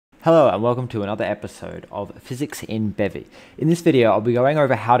Hello and welcome to another episode of Physics in Bevy. In this video, I'll be going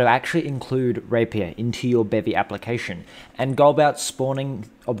over how to actually include Rapier into your Bevy application and go about spawning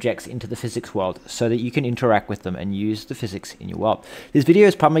objects into the physics world so that you can interact with them and use the physics in your world. This video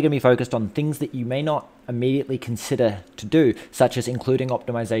is probably going to be focused on things that you may not immediately consider to do, such as including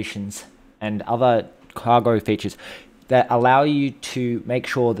optimizations and other cargo features that allow you to make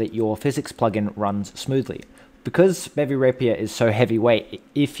sure that your physics plugin runs smoothly. Because Bevy Rapier is so heavyweight,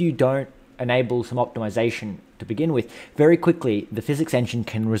 if you don't enable some optimization to begin with, very quickly the physics engine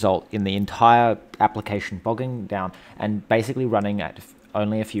can result in the entire application bogging down and basically running at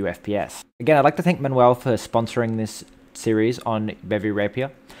only a few FPS. Again, I'd like to thank Manuel for sponsoring this series on Bevy Rapier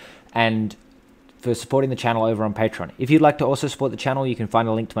and for supporting the channel over on Patreon. If you'd like to also support the channel, you can find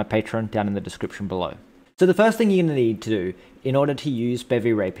a link to my Patreon down in the description below. So the first thing you're going to need to do in order to use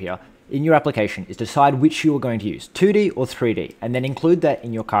Bevy Rapier in your application is decide which you are going to use, 2D or 3D, and then include that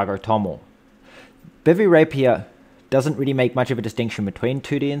in your cargo toml. Bevy Rapier doesn't really make much of a distinction between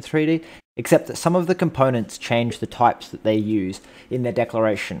 2D and 3D, except that some of the components change the types that they use in their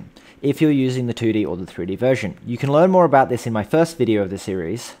declaration if you're using the 2D or the 3D version. You can learn more about this in my first video of the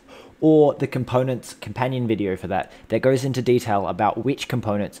series, or the components companion video for that goes into detail about which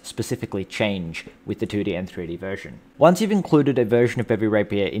components specifically change with the 2D and 3D version. Once you've included a version of Bevy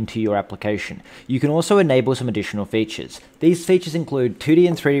Rapier into your application, you can also enable some additional features. These features include 2D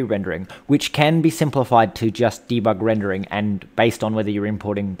and 3D rendering, which can be simplified to just debug rendering, and based on whether you're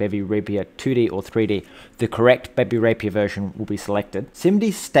importing Bevy Rapier 2D or 3D, the correct Bevy Rapier version will be selected.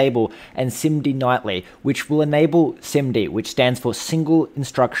 SIMD Stable and SIMD Nightly, which will enable SIMD, which stands for Single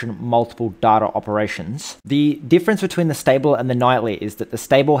Instruction Multiple Data Operations. The difference between the stable and the nightly is that the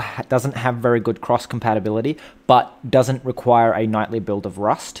stable doesn't have very good cross compatibility, but doesn't require a nightly build of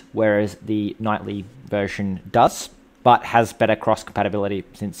Rust, whereas the nightly version does, but has better cross compatibility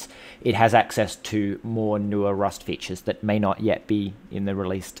since it has access to more newer Rust features that may not yet be in the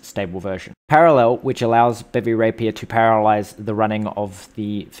released stable version. Parallel, which allows Bevy Rapier to parallelize the running of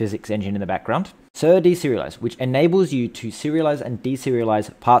the physics engine in the background. Deserialize, which enables you to serialize and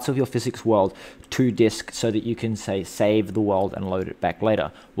deserialize parts of your physics world to disk so that you can, say, save the world and load it back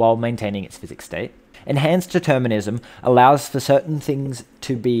later while maintaining its physics state. Enhanced determinism allows for certain things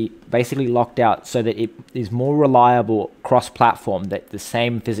to be basically locked out so that it is more reliable cross-platform, that the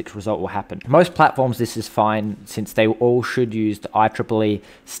same physics result will happen. Most platforms this is fine since they all should use the IEEE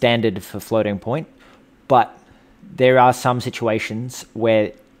standard for floating point, but there are some situations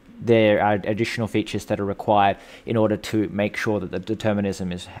where there are additional features that are required in order to make sure that the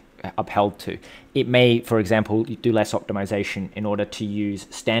determinism is upheld to. It may, for example, do less optimization in order to use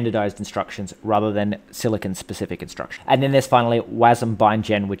standardized instructions rather than silicon-specific instructions. And then there's finally WASM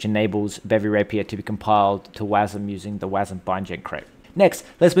bindgen, which enables Bevy Rapier to be compiled to WASM using the WASM bindgen crate. Next,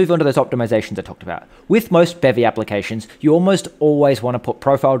 let's move on to those optimizations I talked about. With most Bevy applications, you almost always want to put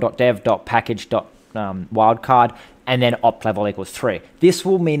profile.dev.package.wildcard and then opt level equals 3. This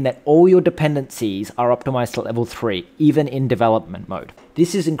will mean that all your dependencies are optimized to level 3, even in development mode.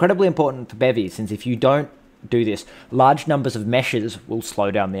 This is incredibly important for Bevy, since if you don't do this, large numbers of meshes will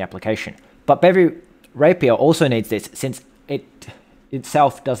slow down the application. But Bevy Rapier also needs this, since it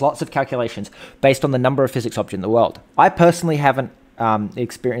itself does lots of calculations based on the number of physics objects in the world. I personally haven't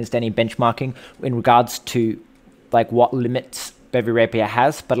experienced any benchmarking in regards to like what limits Bevy Rapier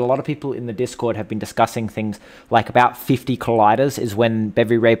has, but a lot of people in the Discord have been discussing things like about 50 colliders is when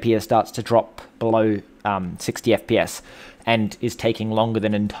Bevy Rapier starts to drop below 60 FPS and is taking longer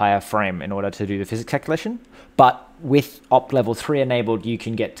than an entire frame in order to do the physics calculation. But with opt level 3 enabled, you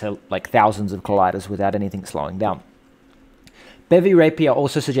can get to like thousands of colliders without anything slowing down. Bevy Rapier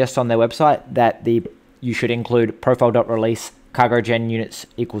also suggests on their website that you should include profile.release cargo gen units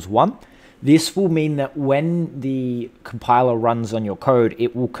equals 1. This will mean that when the compiler runs on your code,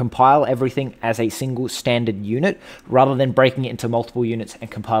 it will compile everything as a single standard unit rather than breaking it into multiple units and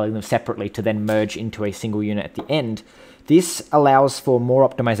compiling them separately to then merge into a single unit at the end. This allows for more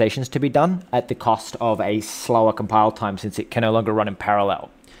optimizations to be done at the cost of a slower compile time, since it can no longer run in parallel.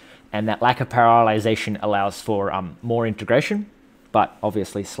 And that lack of parallelization allows for more integration, but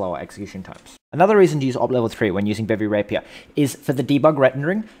obviously slower execution times. Another reason to use opt level 3 when using Bevy Rapier is for the debug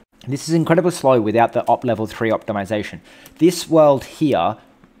rendering. This is incredibly slow without the opt level 3 optimization. This world here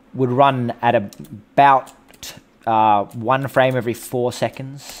would run at about 1 frame every 4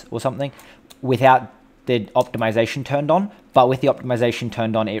 seconds or something without the optimization turned on, but with the optimization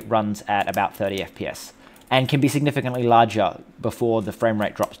turned on, it runs at about 30 FPS and can be significantly larger before the frame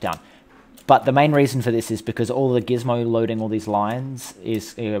rate drops down. But the main reason for this is because all the gizmo loading all these lines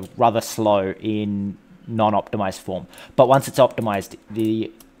is rather slow in non-optimized form. But once it's optimized,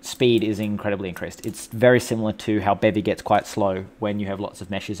 the speed is incredibly increased. It's very similar to how Bevy gets quite slow when you have lots of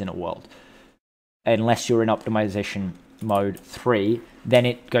meshes in a world. Unless you're in optimization mode 3, then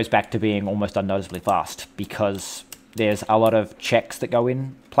it goes back to being almost unnoticeably fast because there's a lot of checks that go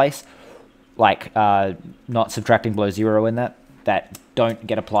in place, like not subtracting below 0 in that don't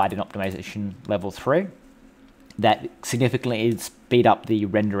get applied in optimization level 3. That significantly speed up the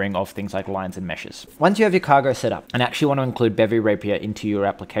rendering of things like lines and meshes. Once you have your cargo set up and actually want to include Bevy Rapier into your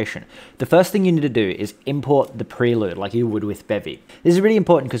application, the first thing you need to do is import the prelude like you would with Bevy. This is really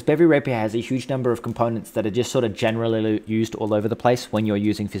important because Bevy Rapier has a huge number of components that are just sort of generally used all over the place when you're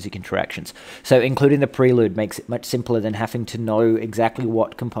using physics interactions. So including the prelude makes it much simpler than having to know exactly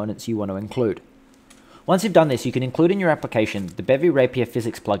what components you want to include. Once you've done this, you can include in your application the Bevy Rapier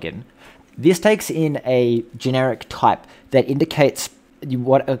physics plugin. This takes in a generic type that indicates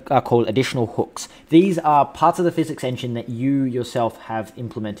what are called additional hooks. These are parts of the physics engine that you yourself have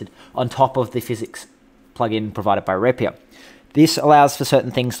implemented on top of the physics plugin provided by Rapier. This allows for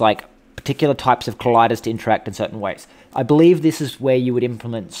certain things like particular types of colliders to interact in certain ways. I believe this is where you would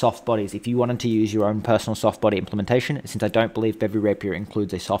implement soft bodies if you wanted to use your own personal soft body implementation, since I don't believe Bevy Rapier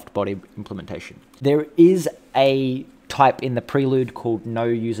includes a soft body implementation. There is a type in the prelude called no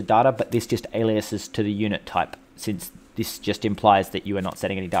user data, but this just aliases to the unit type, since this just implies that you are not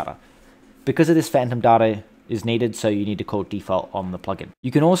setting any data. Because of this, phantom data is needed, so you need to call default on the plugin.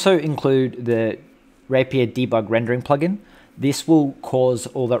 You can also include the Rapier debug rendering plugin. This will cause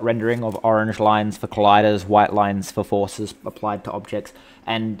all that rendering of orange lines for colliders, white lines for forces applied to objects,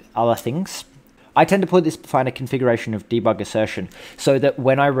 and other things. I tend to put this behind a configuration of debug assertion so that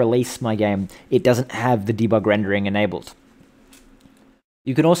when I release my game, it doesn't have the debug rendering enabled.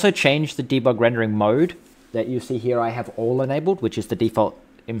 You can also change the debug rendering mode that you see here. I have all enabled, which is the default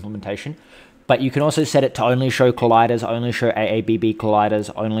implementation, but you can also set it to only show colliders, only show AABB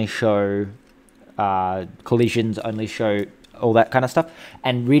colliders, only show collisions, only show all that kind of stuff,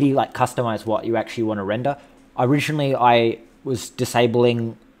 and really like customize what you actually want to render. Originally, I was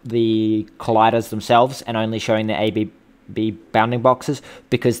disabling the colliders themselves and only showing the ABB bounding boxes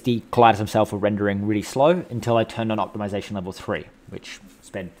because the colliders themselves were rendering really slow until I turned on optimization level 3, which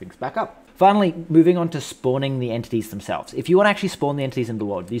sped things back up. Finally, moving on to spawning the entities themselves. If you want to actually spawn the entities in the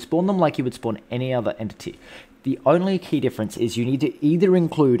world, you spawn them like you would spawn any other entity. The only key difference is you need to either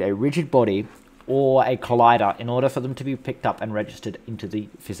include a rigid body or a collider in order for them to be picked up and registered into the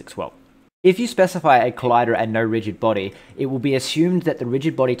physics world. If you specify a collider and no rigid body, it will be assumed that the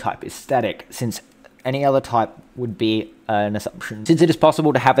rigid body type is static, since any other type would be an assumption. Since it is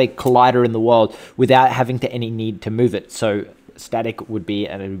possible to have a collider in the world without having any need to move it, so static would be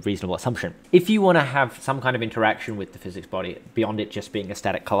a reasonable assumption. If you want to have some kind of interaction with the physics body beyond it just being a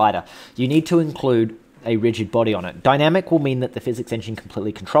static collider, you need to include a rigid body on it. Dynamic will mean that the physics engine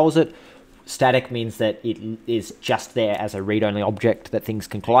completely controls it. Static means that it is just there as a read-only object that things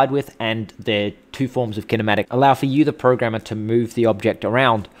can collide with, and the two forms of kinematic allow for you, the programmer, to move the object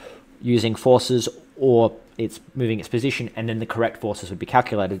around using forces or it's moving its position, and then the correct forces would be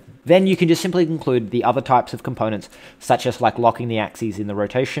calculated. Then you can just simply include the other types of components, such as like locking the axes in the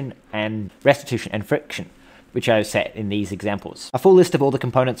rotation and restitution and friction, which I have set in these examples. A full list of all the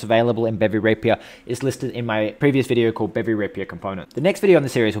components available in Bevy Rapier is listed in my previous video called Bevy Rapier Component. The next video in the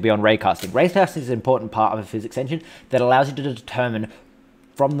series will be on raycasting. Raycasting is an important part of a physics engine that allows you to determine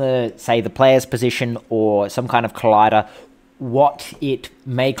from the, say, the player's position or some kind of collider what it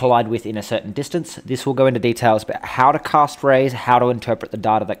may collide with in a certain distance. This will go into details about how to cast rays, how to interpret the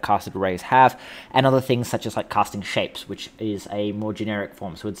data that casted rays have, and other things such as like casting shapes, which is a more generic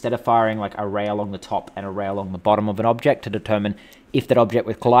form. So instead of firing like a ray along the top and a ray along the bottom of an object to determine if that object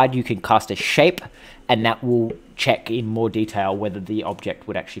would collide, you can cast a shape, and that will check in more detail whether the object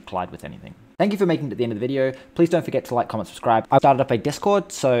would actually collide with anything. Thank you for making it to the end of the video. Please don't forget to like, comment, subscribe. I've started up a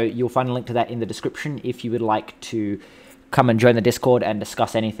Discord, so you'll find a link to that in the description if you would like to come and join the Discord and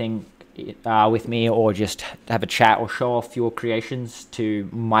discuss anything with me, or just have a chat or show off your creations to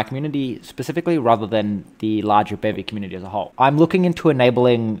my community specifically rather than the larger Bevy community as a whole. I'm looking into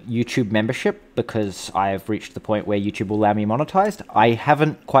enabling YouTube membership because I've reached the point where YouTube will allow me monetized. I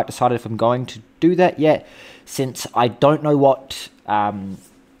haven't quite decided if I'm going to do that yet, since I don't know what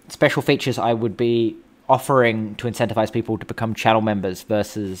special features I would be offering to incentivize people to become channel members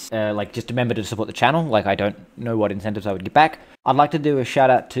versus like just a member to support the channel. Like, I don't know what incentives I would get back. I'd like to do a shout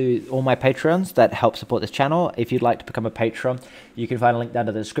out to all my Patreons that help support this channel. If you'd like to become a patron, you can find a link down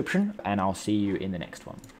in the description, and I'll see you in the next one.